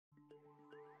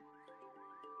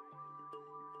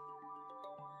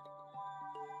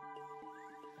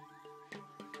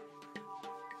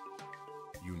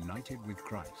United with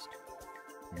Christ.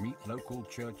 Meet local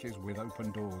churches with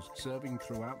open doors, serving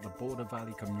throughout the Border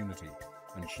Valley community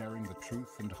and sharing the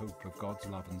truth and hope of God's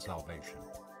love and salvation.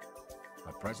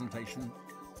 A presentation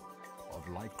of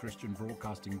Life Christian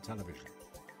Broadcasting Television.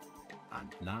 And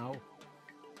now,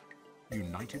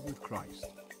 United with Christ.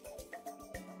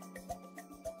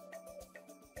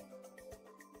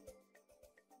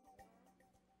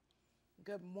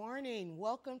 Good morning.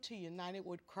 Welcome to United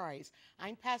with Christ.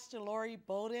 I'm Pastor Lori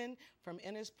Bowden from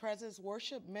In His Presence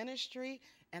Worship Ministry,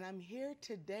 and I'm here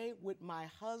today with my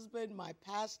husband, my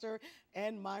pastor,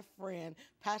 and my friend,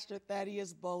 Pastor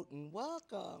Thaddeus Bowden.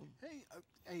 Welcome.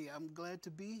 Hey, I'm glad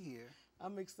to be here.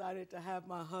 I'm excited to have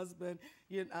my husband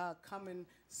come and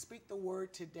speak the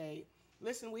word today.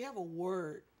 Listen, we have a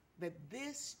word that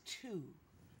this too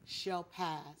shall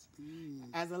pass.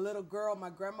 As a little girl,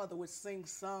 my grandmother would sing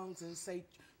songs and say,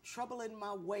 trouble in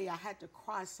my way, I had to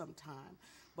cry sometime.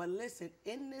 But listen,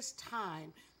 in this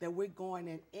time that we're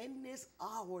going in this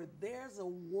hour, there's a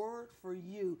word for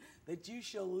you that you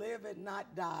shall live and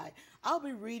not die. I'll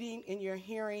be reading in your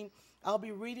hearing, I'll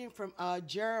be reading from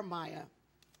Jeremiah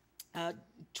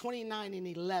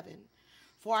 29:11.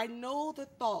 For I know the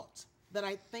thoughts that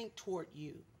I think toward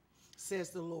you, says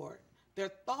the Lord. They're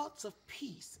thoughts of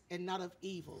peace and not of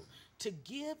evil, to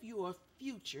give you a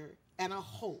future and a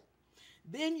hope.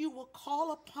 Then you will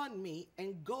call upon me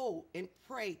and go and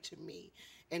pray to me,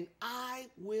 and I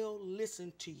will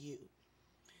listen to you.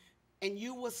 And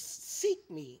you will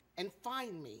seek me and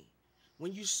find me.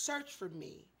 When you search for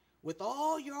me with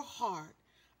all your heart,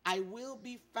 I will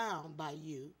be found by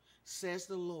you, says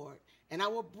the Lord, and I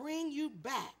will bring you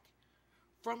back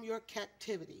from your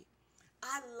captivity.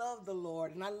 I love the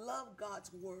Lord, and I love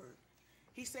God's word.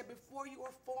 He said, before you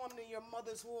were formed in your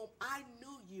mother's womb, I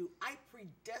knew you. I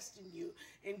predestined you.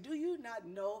 And do you not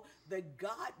know that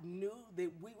God knew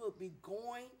that we would be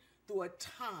going through a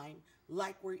time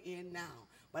like we're in now?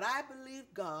 But I believe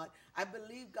God.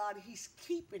 He's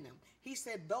keeping them. He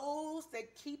said, those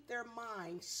that keep their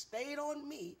minds stayed on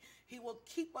me, he will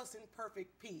keep us in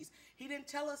perfect peace. He didn't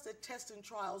tell us that tests and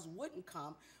trials wouldn't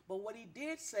come, but what he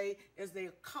did say is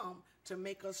they'll come to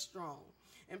make us strong.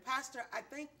 And Pastor, I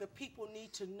think the people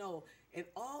need to know in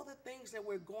all the things that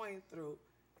we're going through,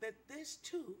 that this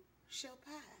too shall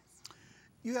pass.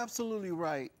 You're absolutely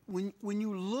right. When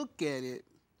you look at it,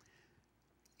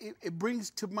 it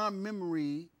brings to my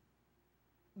memory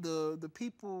the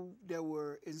people that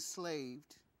were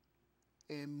enslaved,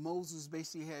 and Moses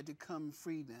basically had to come and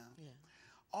free them. Yeah.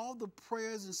 All the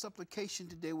prayers and supplication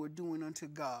that they were doing unto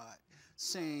God,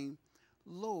 saying,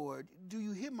 Lord, do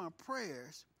you hear my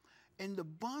prayers? And the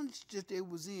bondage that they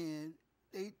was in,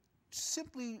 they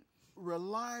simply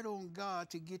relied on God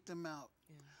to get them out.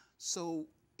 Yeah. So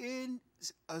in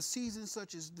a season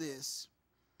such as this,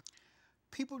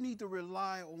 people need to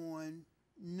rely on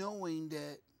knowing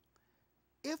that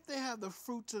if they have the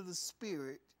fruits of the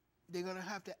Spirit, they're going to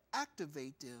have to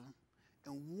activate them.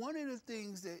 And one of the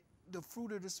things that the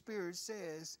fruit of the Spirit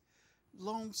says,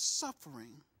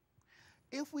 long-suffering.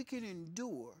 If we can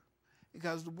endure,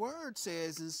 because the word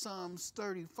says in Psalms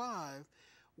 35,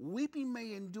 weeping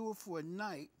may endure for a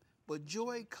night, but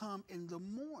joy come in the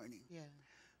morning. Yeah.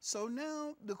 So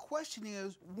now the question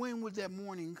is, when would that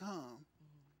morning come?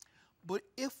 But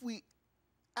if we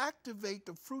activate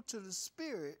the fruits of the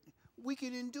Spirit, we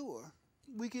can endure.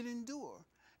 We can endure.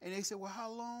 And they say, well,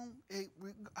 how long?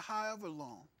 However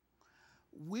long.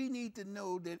 We need to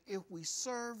know that if we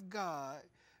serve God,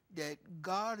 that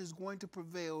God is going to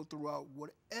prevail throughout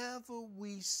whatever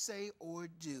we say or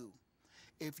do.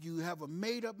 If you have a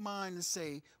made-up mind to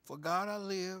say, for God I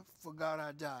live, for God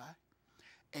I die,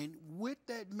 and with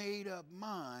that made-up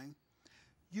mind,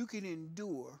 you can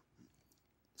endure.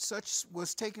 Such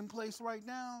what's taking place right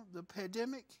now, the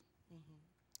pandemic.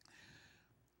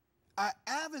 Our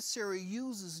adversary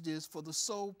uses this for the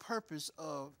sole purpose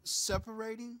of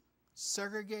separating,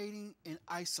 segregating, and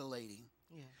isolating.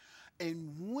 Yeah.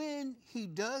 And when he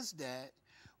does that,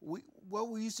 what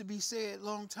we used to be said a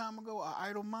long time ago, our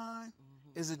idle mind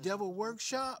is a devil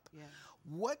workshop. Yeah.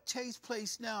 What takes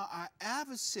place now, our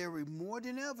adversary more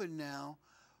than ever now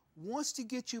wants to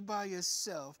get you by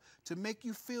yourself, to make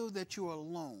you feel that you're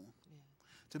alone,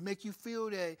 to make you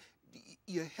feel that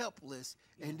you're helpless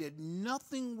and that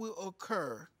nothing will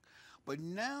occur. But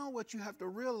now what you have to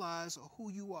realize are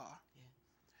who you are.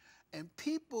 Yeah. And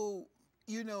people,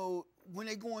 you know, when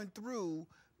they're going through,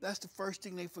 that's the first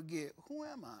thing they forget. Who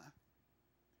am I?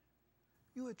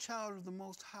 You're a child of the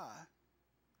Most High.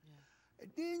 Yeah.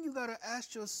 And then you got to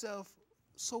ask yourself,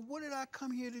 so what did I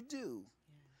come here to do?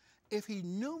 if he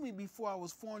knew me before I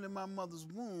was formed in my mother's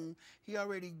womb, he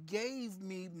already gave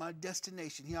me my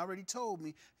destination. He already told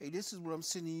me, hey, this is what I'm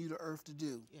sending you to earth to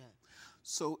do. Yeah.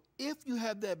 So if you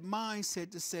have that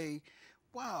mindset to say,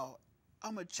 wow,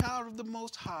 I'm a child of the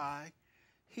Most High,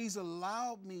 he's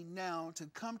allowed me now to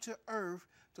come to earth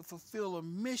to fulfill a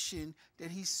mission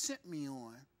that he sent me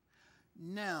on.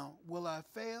 Now, will I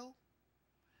fail?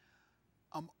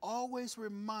 I'm always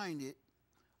reminded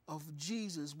of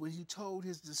Jesus when he told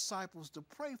his disciples to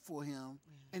pray for him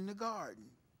in the garden.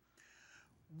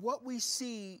 What we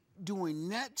see during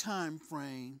that time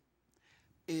frame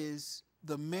is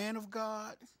the man of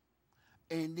God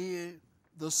and then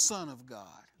the Son of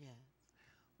God. Yeah.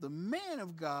 The man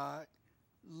of God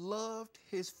loved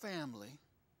his family.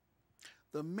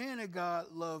 The man of God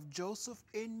loved Joseph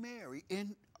and Mary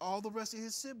and all the rest of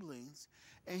his siblings.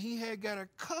 And he had got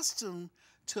accustomed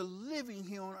to living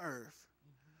here on earth.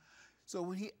 So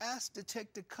when he asked to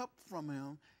take the cup from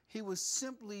him, he was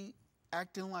simply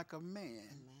acting like a man.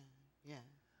 Yeah.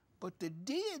 But the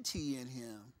deity in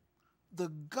him, the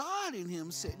God in him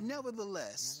said,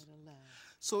 nevertheless.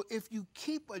 So if you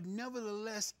keep a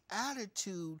nevertheless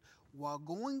attitude while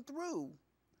going through,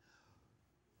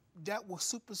 that will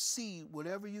supersede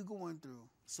whatever you're going through.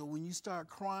 So when you start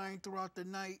crying throughout the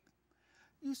night,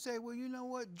 you say, well, you know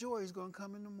what? Joy is going to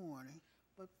come in the morning.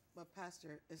 But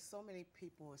Pastor, it's so many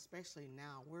people, especially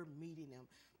now, we're meeting them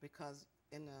because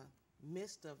in the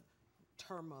midst of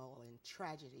turmoil and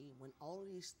tragedy, when all of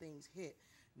these things hit,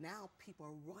 now people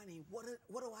are running. What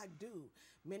do I do?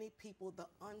 Many people, the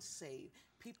unsaved,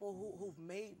 people who've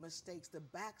made mistakes, the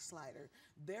backslider,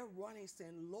 they're running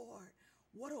saying, Lord,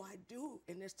 what do I do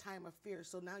in this time of fear?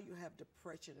 So now you have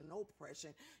depression and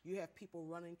oppression. You have people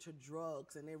running to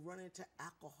drugs and they're running to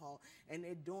alcohol and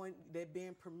they're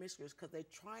being promiscuous because they're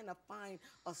trying to find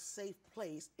a safe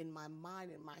place in my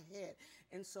mind, in my head.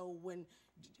 And so when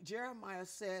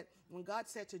God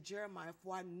said to Jeremiah,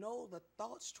 for I know the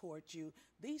thoughts towards you,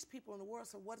 these people in the world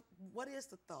said, what is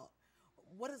the thought?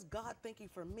 What is God thinking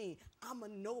for me? I'm a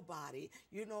nobody.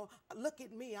 You know, look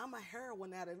at me. I'm a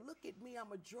heroin addict. Look at me.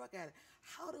 I'm a drug addict.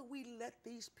 How do we let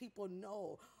these people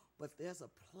know? But there's a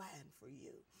plan for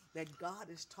you, that God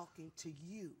is talking to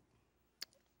you.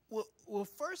 Well,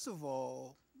 first of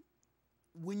all,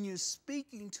 when you're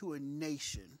speaking to a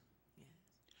nation,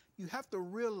 you have to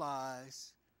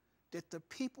realize that the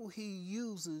people he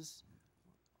uses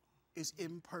is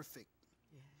imperfect.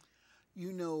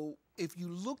 You know, if you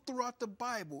look throughout the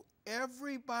Bible,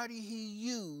 everybody he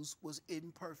used was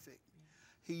imperfect.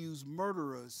 He used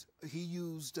murderers. He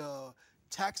used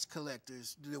tax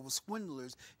collectors. There were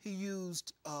swindlers. He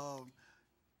used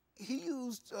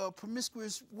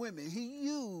promiscuous women. He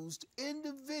used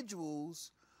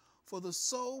individuals for the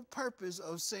sole purpose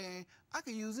of saying, I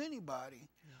can use anybody.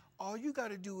 All you got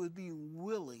to do is be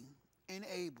willing and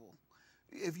able.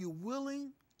 If you're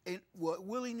willing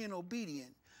and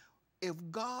obedient, if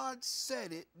God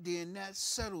said it, then that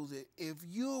settles it. If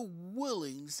you're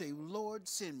willing to say, Lord,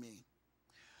 send me.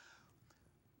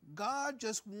 God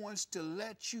just wants to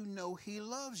let you know he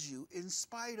loves you in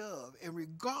spite of, and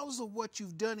regardless of what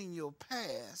you've done in your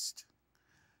past,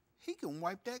 he can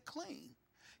wipe that clean.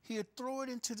 He'll throw it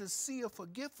into the sea of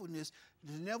forgetfulness,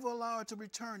 never allow it to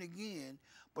return again.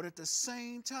 But at the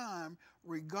same time,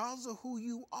 regardless of who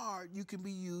you are, you can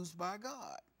be used by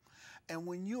God. And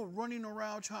when you're running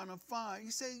around trying to find,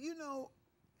 you say, you know,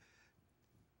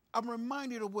 I'm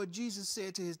reminded of what Jesus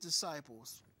said to his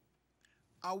disciples.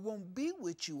 I won't be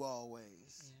with you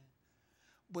always.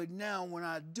 But now when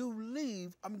I do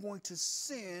leave, I'm going to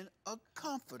send a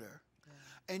comforter.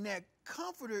 And that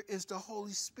comforter is the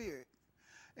Holy Spirit.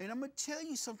 And I'm going to tell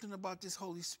you something about this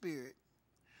Holy Spirit.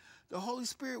 The Holy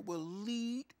Spirit will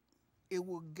lead, it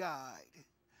will guide.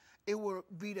 It will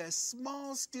be that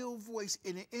small, still voice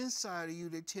in the inside of you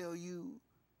that tell you,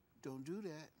 don't do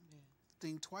that.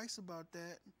 Think twice about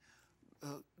that.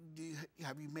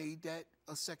 Have you made that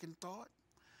a second thought?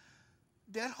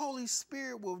 That Holy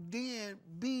Spirit will then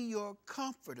be your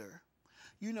comforter.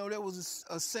 You know, there was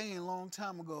a saying a long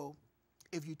time ago,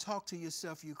 if you talk to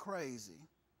yourself, you're crazy.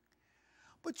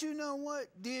 But you know what?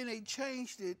 Then they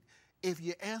changed it. If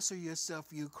you answer yourself,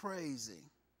 you're crazy.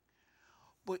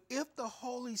 But if the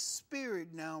Holy Spirit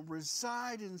now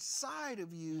resides inside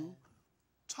of you,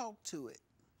 talk to it.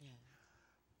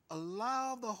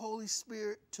 Allow the Holy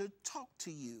Spirit to talk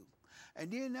to you. And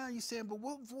then now you're saying, but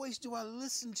what voice do I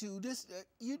listen to?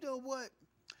 You know what?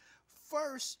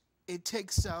 First, it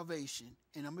takes salvation.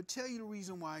 And I'm going to tell you the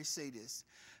reason why I say this.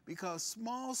 Because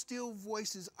small, still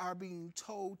voices are being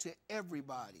told to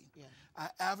everybody. Our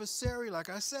adversary, like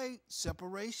I say,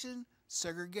 separation,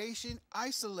 segregation,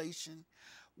 isolation.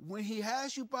 When he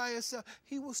has you by yourself,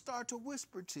 he will start to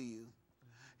whisper to you.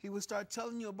 He will start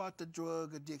telling you about the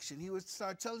drug addiction. He would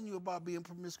start telling you about being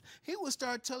promiscuous. He will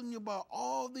start telling you about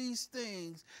all these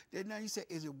things that now you say,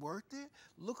 is it worth it?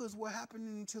 Look at what's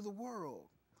happening to the world.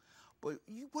 But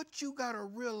what you got to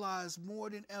realize more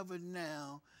than ever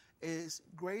now is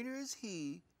greater is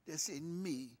he that's in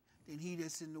me than he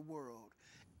that's in the world.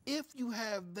 If you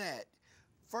have that,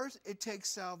 first it takes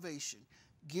salvation.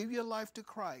 Give your life to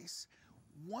Christ.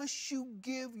 Once you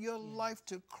give your life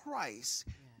to Christ,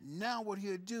 now what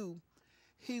he'll do,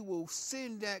 he will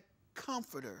send that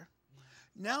comforter.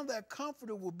 Now that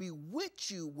comforter will be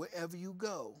with you wherever you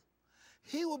go.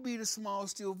 He will be the small,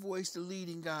 still voice to lead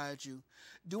and guide you.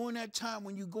 During that time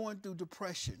when you're going through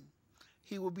depression,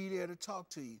 he will be there to talk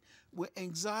to you. When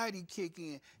anxiety kick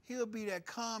in, he'll be that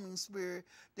calming spirit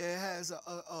that has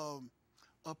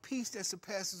a peace that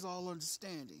surpasses all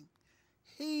understanding.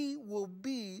 He will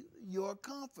be your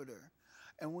comforter.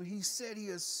 And when he said he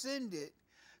ascended,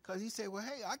 because he said, well,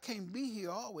 hey, I can't be here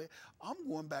always. I'm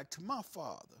going back to my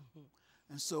Father.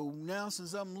 And so now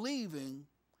since I'm leaving,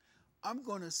 I'm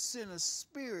going to send a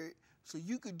spirit so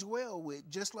you could dwell with,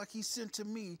 just like he sent to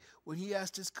me when he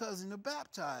asked his cousin to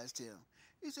baptize him.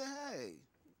 He said, hey,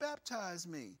 baptize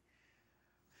me.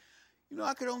 You know,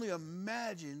 I could only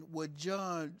imagine what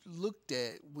John looked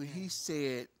at when he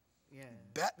said,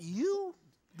 you,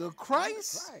 the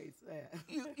Christ?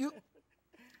 You,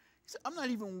 I'm not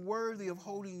even worthy of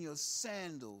holding your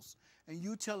sandals. And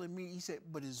you telling me, he said,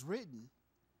 but it's written.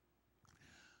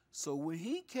 So when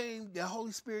he came, the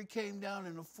Holy Spirit came down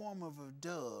in the form of a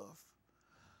dove.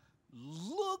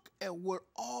 Look at what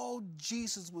all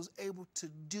Jesus was able to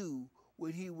do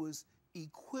when he was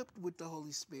equipped with the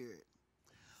Holy Spirit.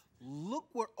 Look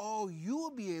what all you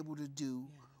will be able to do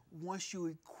once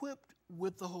you're equipped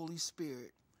with the Holy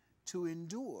Spirit to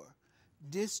endure.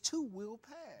 This too will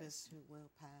pass. This too will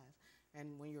pass.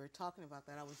 And when you were talking about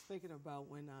that, I was thinking about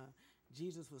when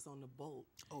Jesus was on the boat.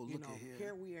 Oh, look at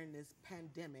here we are in this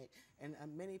pandemic, and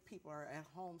many people are at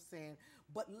home saying,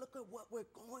 but look at what we're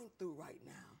going through right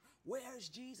now. Where's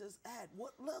Jesus at?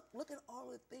 Look at all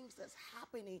the things that's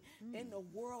happening in the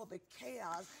world, the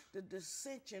chaos, the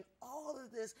dissension, all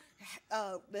of this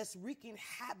that's wreaking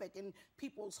havoc in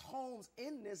people's homes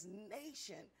in this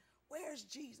nation. Where's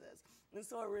Jesus? And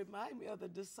so it reminds me of the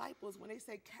disciples when they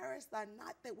say, carest thou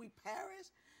not that we perish?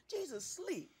 Jesus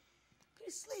sleep. He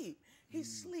sleep. He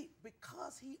sleep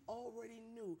because he already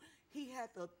knew he had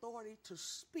the authority to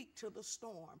speak to the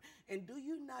storm. And do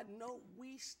you not know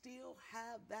we still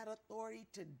have that authority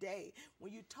today?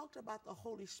 When you talked about the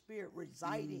Holy Spirit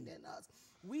residing in us,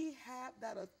 we have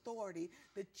that authority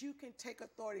that you can take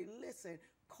authority. Listen,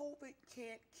 COVID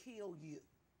can't kill you.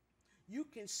 You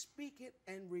can speak it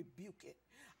and rebuke it.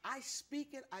 I speak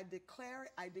it, I declare it,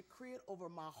 I decree it over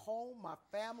my home, my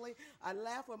family. I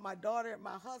laugh with my daughter and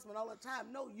my husband all the time.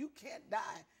 No, you can't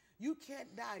die. You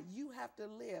can't die. You have to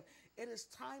live. It is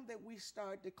time that we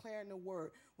start declaring the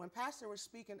word. When Pastor was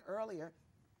speaking earlier,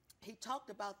 he talked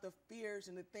about the fears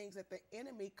and the things that the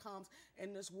enemy comes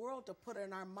in this world to put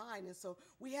in our mind. And so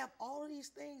we have all of these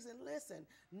things. And listen,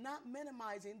 not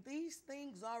minimizing, these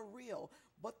things are real.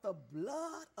 But the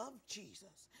blood of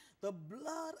Jesus, the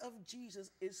blood of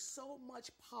Jesus is so much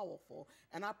powerful.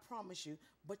 And I promise you,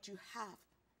 but you have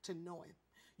to know him.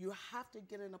 You have to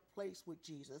get in a place with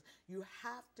Jesus. You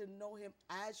have to know him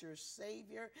as your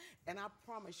Savior. And I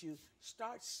promise you,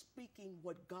 start speaking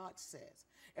what God says.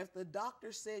 If the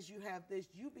doctor says you have this,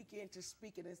 you begin to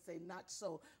speak it and say, not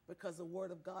so, because the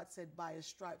word of God said, by his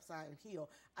stripes I am healed.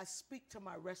 I speak to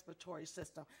my respiratory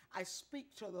system. I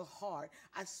speak to the heart.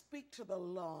 I speak to the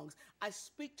lungs. I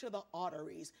speak to the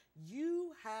arteries.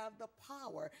 You have the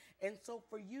power. And so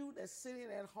for you that's sitting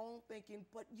at home thinking,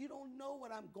 but you don't know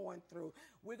what I'm going through,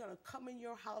 we're going to come in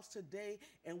your house today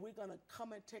and we're going to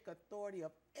come and take authority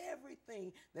of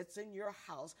everything that's in your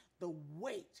house, the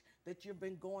weight that you've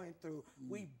been going through.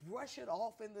 We brush it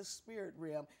off in the spirit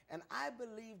realm, and I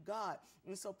believe God.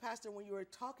 And so, Pastor, when you were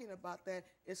talking about that,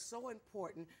 it's so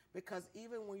important, because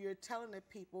even when you're telling the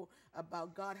people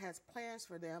about God has plans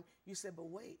for them, you said, but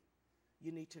wait,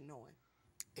 you need to know him.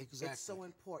 Exactly. It's so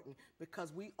important,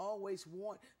 because we always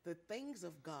want the things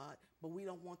of God, but we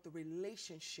don't want the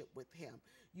relationship with him.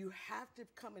 You have to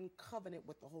come in covenant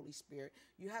with the Holy Spirit.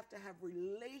 You have to have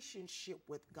relationship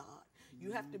with God.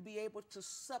 You have to be able to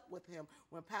sup with him.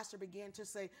 When Pastor began to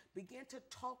say, begin to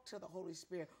talk to the Holy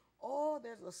Spirit. Oh,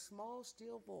 there's a small,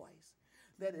 still voice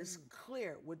that is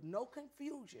clear with no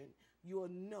confusion. You will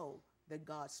know that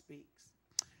God speaks.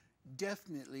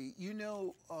 Definitely. You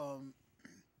know,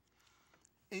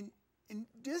 and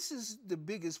this is the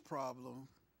biggest problem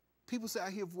people say,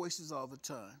 I hear voices all the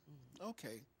time.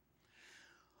 Okay.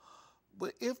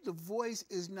 But if the voice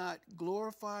is not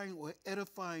glorifying or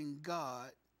edifying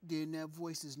God, then that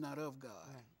voice is not of God.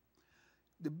 Right.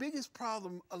 The biggest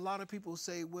problem, a lot of people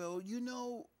say, well, you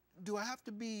know, do I have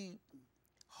to be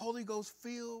Holy Ghost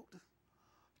filled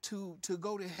to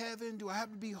go to heaven? Do I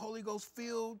have to be Holy Ghost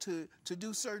filled to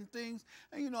do certain things?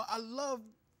 And, you know, I love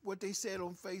what they said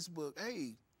on Facebook.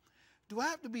 Hey, do I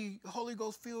have to be Holy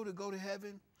Ghost filled to go to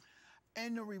heaven?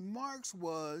 And the remarks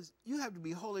was, you have to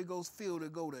be Holy Ghost filled to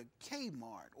go to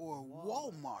Kmart or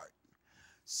Walmart.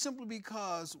 Simply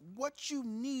because what you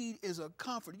need is a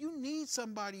comfort. You need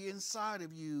somebody inside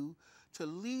of you to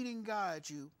lead and guide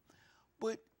you.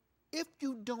 But if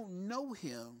you don't know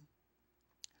him,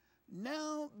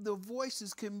 now the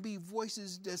voices can be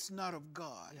voices that's not of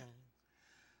God.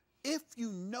 Yeah. If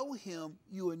you know him,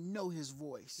 you will know his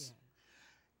voice.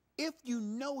 Yeah. If you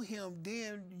know him,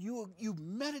 then you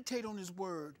meditate on his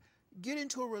word, get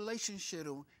into a relationship,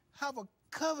 have a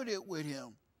covenant with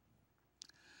him.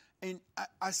 And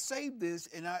I say this,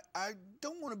 and I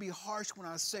don't want to be harsh when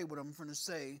I say what I'm going to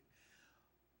say.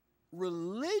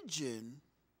 Religion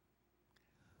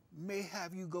may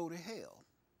have you go to hell.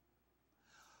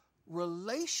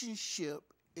 Relationship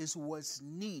is what's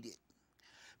needed.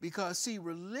 Because, see,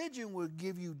 religion will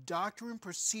give you doctrine,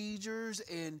 procedures,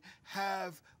 and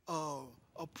have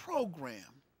a program.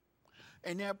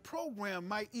 And that program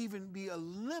might even be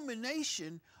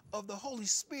elimination of the Holy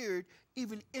Spirit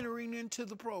even entering into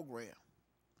the program.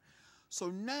 So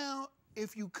now,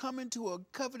 if you come into a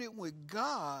covenant with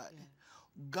God,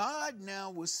 God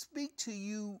now will speak to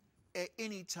you at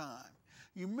any time.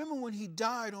 You remember when he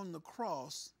died on the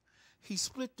cross, he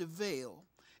split the veil.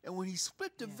 And when he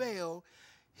split the veil,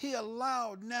 he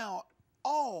allowed now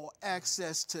all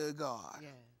access to God. Yeah.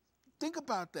 Think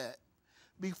about that.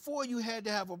 Before, you had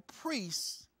to have a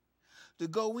priest to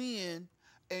go in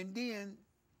and then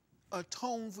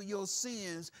atone for your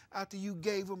sins after you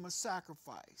gave him a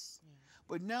sacrifice. Yeah.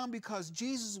 But now, because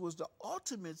Jesus was the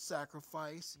ultimate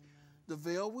sacrifice, the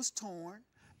veil was torn,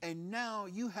 and now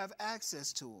you have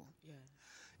access to him.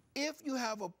 Yeah. If you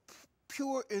have a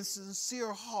pure and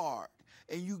sincere heart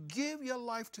and you give your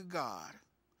life to God,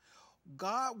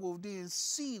 God will then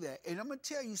see that. And I'm going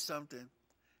to tell you something.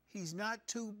 He's not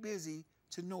too busy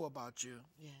to know about you.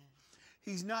 Yeah.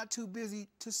 He's not too busy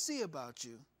to see about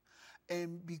you.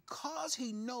 And because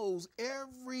he knows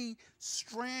every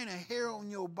strand of hair on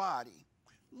your body,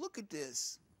 look at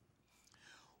this.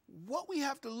 What we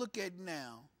have to look at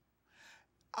now,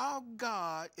 our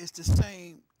God is the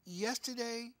same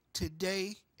yesterday,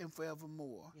 today, and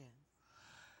forevermore. Yeah.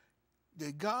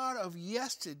 The God of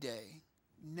yesterday,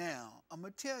 now, I'm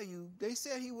going to tell you, they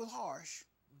said he was harsh.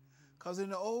 Because in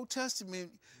the Old Testament,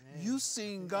 you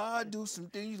seen God do some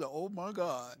things, you're like, oh my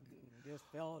God. Just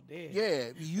fell dead. Yeah,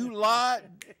 you lied,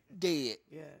 dead.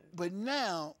 Yeah. But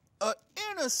now, an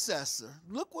intercessor,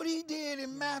 look what he did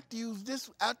in Matthew, this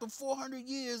after 400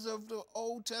 years of the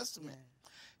Old Testament.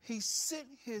 Yeah. He sent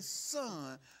his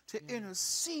son to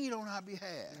intercede on our behalf.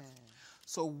 Yeah.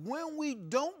 So when we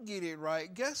don't get it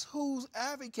right, guess who's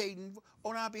advocating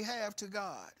on our behalf to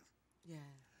God? Yeah.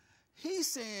 He's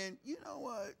saying, you know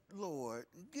what, Lord,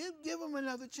 give him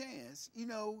another chance. You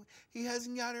know, he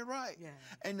hasn't got it right. Yeah.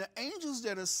 And the angels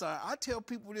that are assigned, I tell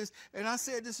people this, and I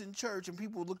said this in church, and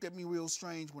people looked at me real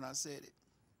strange when I said it.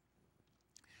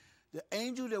 The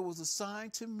angel that was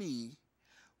assigned to me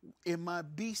in my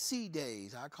BC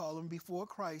days, I call them before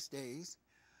Christ days,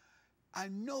 I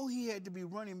know he had to be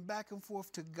running back and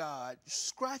forth to God,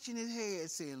 scratching his head,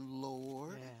 saying,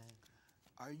 Lord,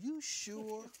 are you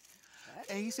sure?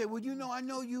 And he said, well, you know, I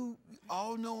know you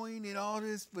all-knowing and all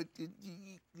this, but do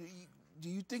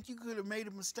you think you could have made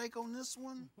a mistake on this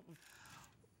one?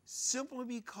 Simply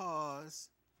because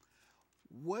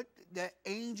what that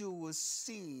angel was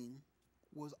seeing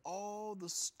was all the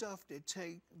stuff that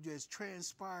just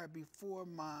transpired before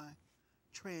my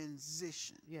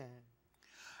transition. Yeah.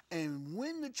 And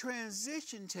when the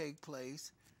transition take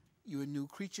place, you're a new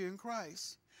creature in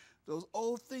Christ. Those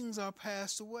old things are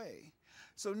passed away.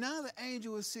 So now the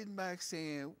angel is sitting back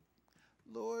saying,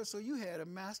 Lord, so you had a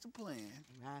master plan.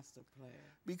 Master plan.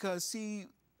 Because, see,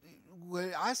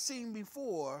 what I seen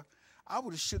before, I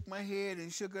would have shook my head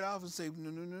and shook it off and say,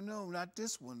 no, not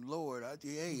this one, Lord.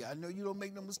 Hey, I know you don't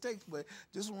make no mistakes, but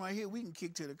this one right here, we can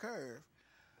kick to the curve.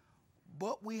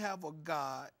 But we have a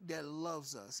God that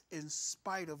loves us in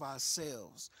spite of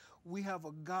ourselves. We have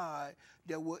a God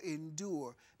that will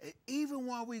endure. And even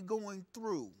while we're going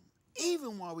through,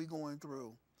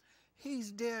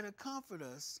 he's there to comfort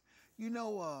us. You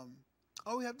know,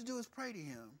 all we have to do is pray to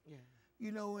him. Yeah.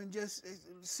 You know, and just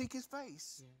seek his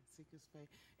face. Yeah. seek his face.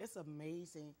 It's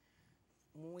amazing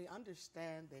when we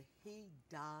understand that he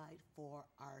died for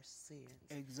our sins.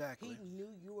 Exactly. He knew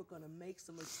you were going to make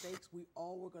some mistakes. We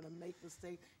all were going to make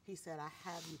mistakes. He said, I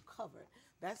have you covered.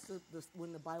 That's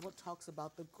when the Bible talks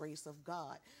about the grace of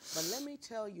God. But let me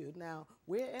tell you now,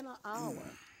 we're in an hour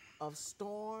of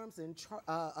storms and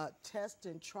tests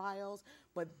and trials.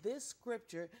 But this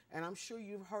scripture, and I'm sure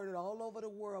you've heard it all over the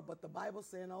world, but the Bible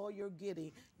saying all you're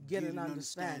getting, get an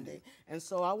understanding. And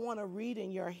so I want to read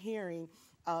in your hearing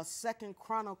 2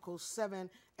 Chronicles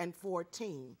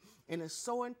 7:14. And it's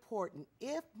so important.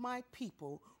 If my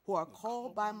people who are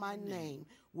called by my name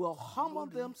will humble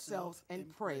themselves and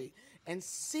pray and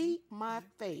seek my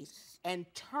face and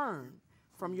turn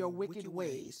from your wicked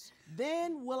ways,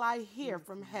 then will I hear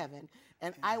from heaven,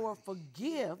 and I will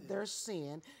forgive their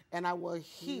sin, and I will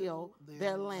heal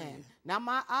their land. Now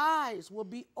my eyes will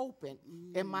be open,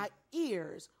 and my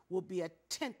ears will be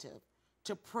attentive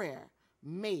to prayer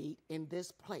made in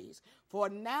this place. For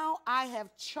now I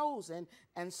have chosen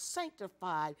and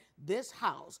sanctified this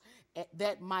house,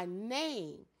 that my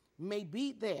name may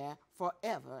be there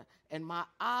forever, and my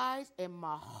eyes and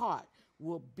my heart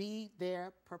will be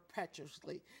there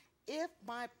perpetually. If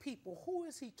my people, who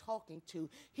is he talking to?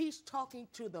 He's talking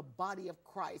to the body of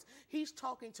Christ. He's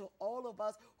talking to all of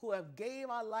us who have gave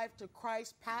our life to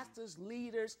Christ, pastors,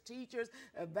 leaders, teachers,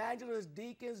 evangelists,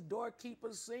 deacons,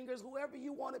 doorkeepers, singers, whoever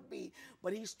you want to be.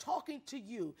 But he's talking to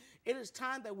you. It is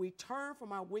time that we turn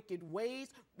from our wicked ways.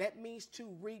 That means to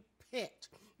repent.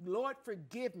 Lord,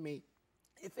 forgive me.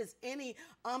 If it's any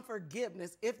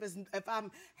unforgiveness, if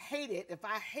I'm hated, if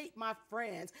I hate my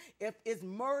friends, if it's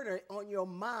murder on your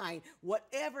mind,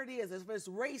 whatever it is, if it's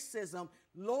racism,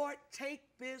 Lord, take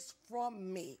this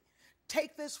from me.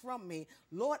 Take this from me.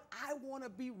 Lord, I want to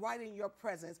be right in your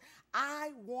presence.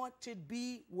 I want to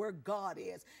be where God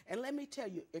is. And let me tell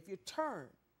you, if you turn,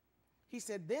 he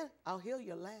said, then I'll heal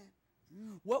your land.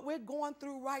 What we're going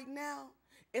through right now,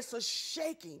 it's a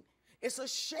shaking. It's a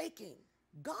shaking.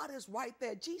 God is right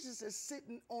there. Jesus is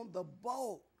sitting on the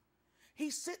boat.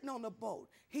 He's sitting on the boat.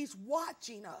 He's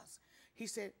watching us. He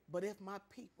said, but if my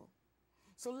people.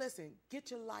 So listen,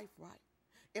 get your life right.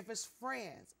 If it's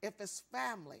friends, if it's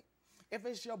family, if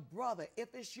it's your brother,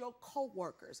 if it's your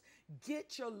co-workers,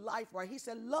 get your life right. He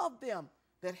said, love them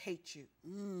that hate you.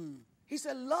 He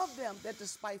said, love them that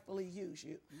despitefully use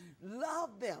you.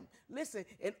 Love them. Listen,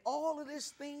 in all of this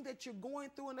thing that you're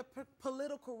going through in the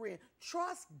political realm,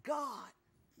 trust God.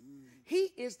 He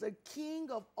is the King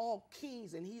of all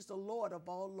kings, and he's the Lord of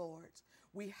all lords.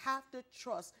 We have to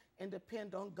trust and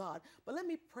depend on God. But let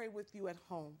me pray with you at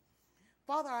home.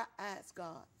 Father, I ask,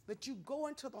 God, that you go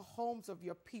into the homes of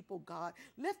your people, God.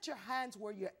 Lift your hands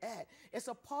where you're at. It's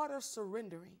a part of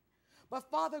surrendering. But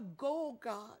Father, go,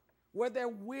 God, where they're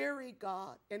weary,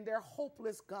 God, and they're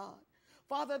hopeless, God.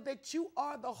 Father, that you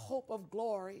are the hope of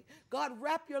glory. God,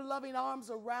 wrap your loving arms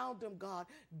around them, God.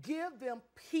 Give them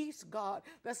peace, God,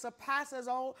 that surpasses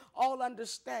all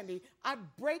understanding. I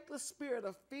break the spirit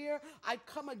of fear. I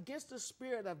come against the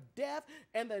spirit of death.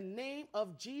 In the name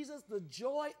of Jesus, the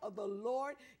joy of the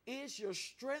Lord is your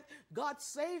strength. God,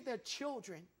 save their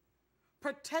children.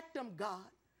 Protect them, God.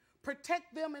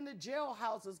 Protect them in the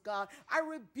jailhouses, God. I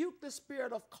rebuke the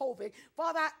spirit of COVID.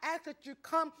 Father, I ask that you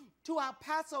come to El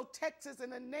Paso, Texas,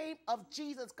 in the name of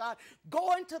Jesus, God.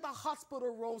 Go into the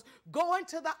hospital rooms. Go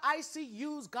into the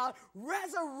ICUs, God.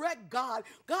 Resurrect, God.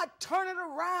 God, turn it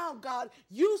around, God.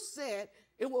 You said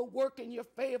it will work in your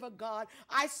favor, God.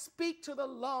 I speak to the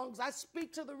lungs. I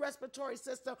speak to the respiratory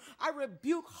system. I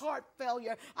rebuke heart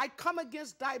failure. I come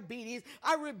against diabetes.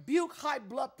 I rebuke high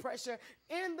blood pressure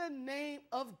in the name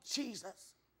of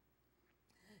Jesus.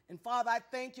 And Father, I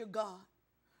thank you, God.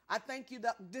 I thank you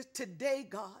that this today,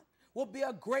 God, will be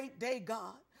a great day,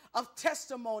 God, of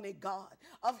testimony, God,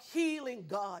 of healing,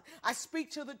 God. I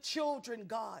speak to the children,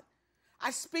 God.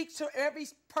 I speak to every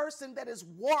person that is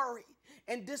worried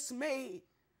and dismayed.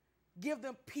 Give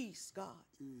them peace, God,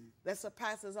 that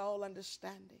surpasses all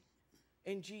understanding.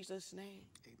 In Jesus' name.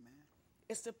 Amen.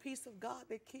 It's the peace of God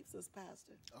that keeps us,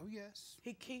 Pastor. Oh, yes.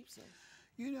 He keeps us.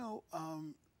 You know,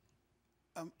 I'm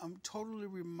totally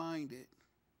reminded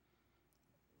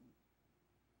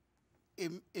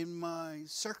in my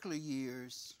circular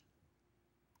years,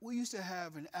 we used to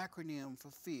have an acronym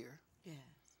for fear. Yes.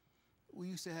 We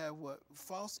used to have what?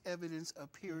 False evidence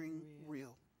appearing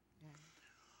real.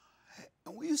 Yeah.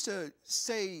 And we used to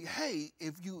say, hey,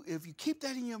 if you keep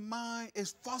that in your mind,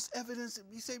 it's false evidence.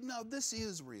 You say, no, this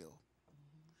is real.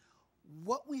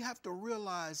 What we have to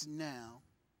realize now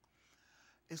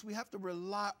is we have to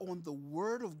rely on the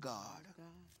Word of God.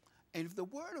 And if the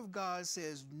Word of God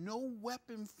says, no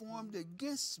weapon formed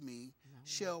against me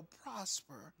shall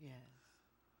prosper. Yes.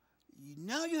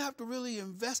 Now you have to really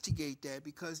investigate that,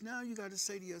 because now you got to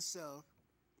say to yourself,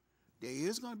 there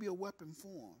is going to be a weapon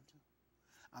formed.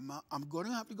 I'm going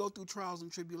to have to go through trials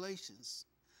and tribulations.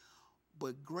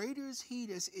 But greater is he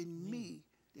that's in me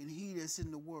than he that's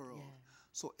in the world. Yeah.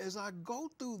 So as I go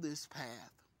through this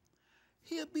path,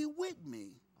 he'll be with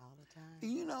me. All the time.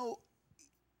 And you know,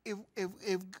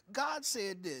 if God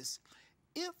said this,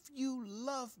 if you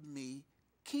love me,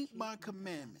 keep my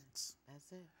commandments.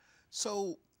 That's it.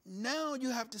 So now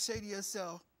you have to say to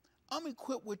yourself, I'm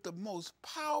equipped with the most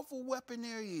powerful weapon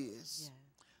there is. Yeah.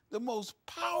 The most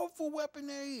powerful weapon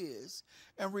there is.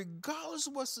 And regardless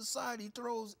of what society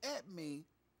throws at me,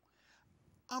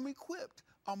 I'm equipped.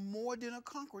 I'm more than a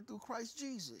conqueror through Christ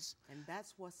Jesus. And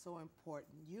that's what's so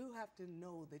important. You have to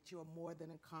know that you're more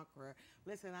than a conqueror.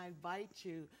 Listen, I invite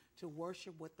you to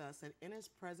worship with us at In His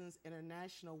Presence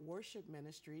International Worship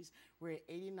Ministries. We're at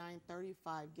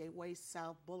 8935 Gateway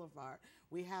South Boulevard.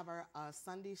 We have our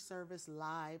Sunday service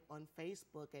live on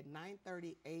Facebook at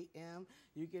 9:30 a.m.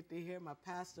 You get to hear my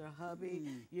pastor, hubby.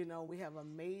 You know, we have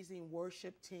amazing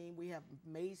worship team. We have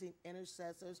amazing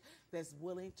intercessors that's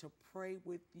willing to pray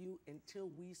with you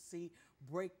until we see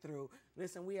breakthrough.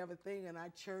 Listen, we have a thing in our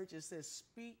church that says,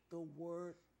 speak the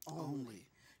word only.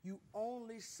 You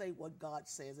only say what God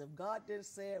says. If God didn't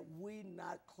say it, we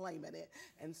not claiming it.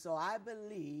 And so I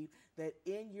believe that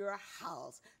in your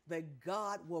house, that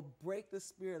God will break the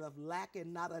spirit of lack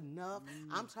and not enough.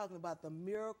 I'm talking about the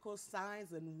miracles,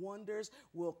 signs, and wonders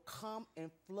will come and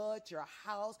flood your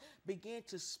house. Begin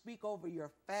to speak over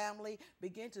your family.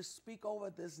 Begin to speak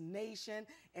over this nation.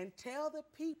 And tell the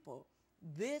people,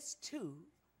 this too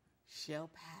shall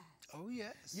pass. Oh,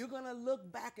 yes. You're going to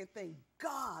look back and think,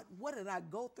 God, what did I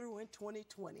go through in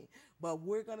 2020? But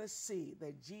we're going to see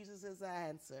that Jesus is the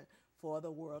answer for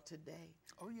the world today.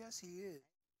 Oh, yes, he is.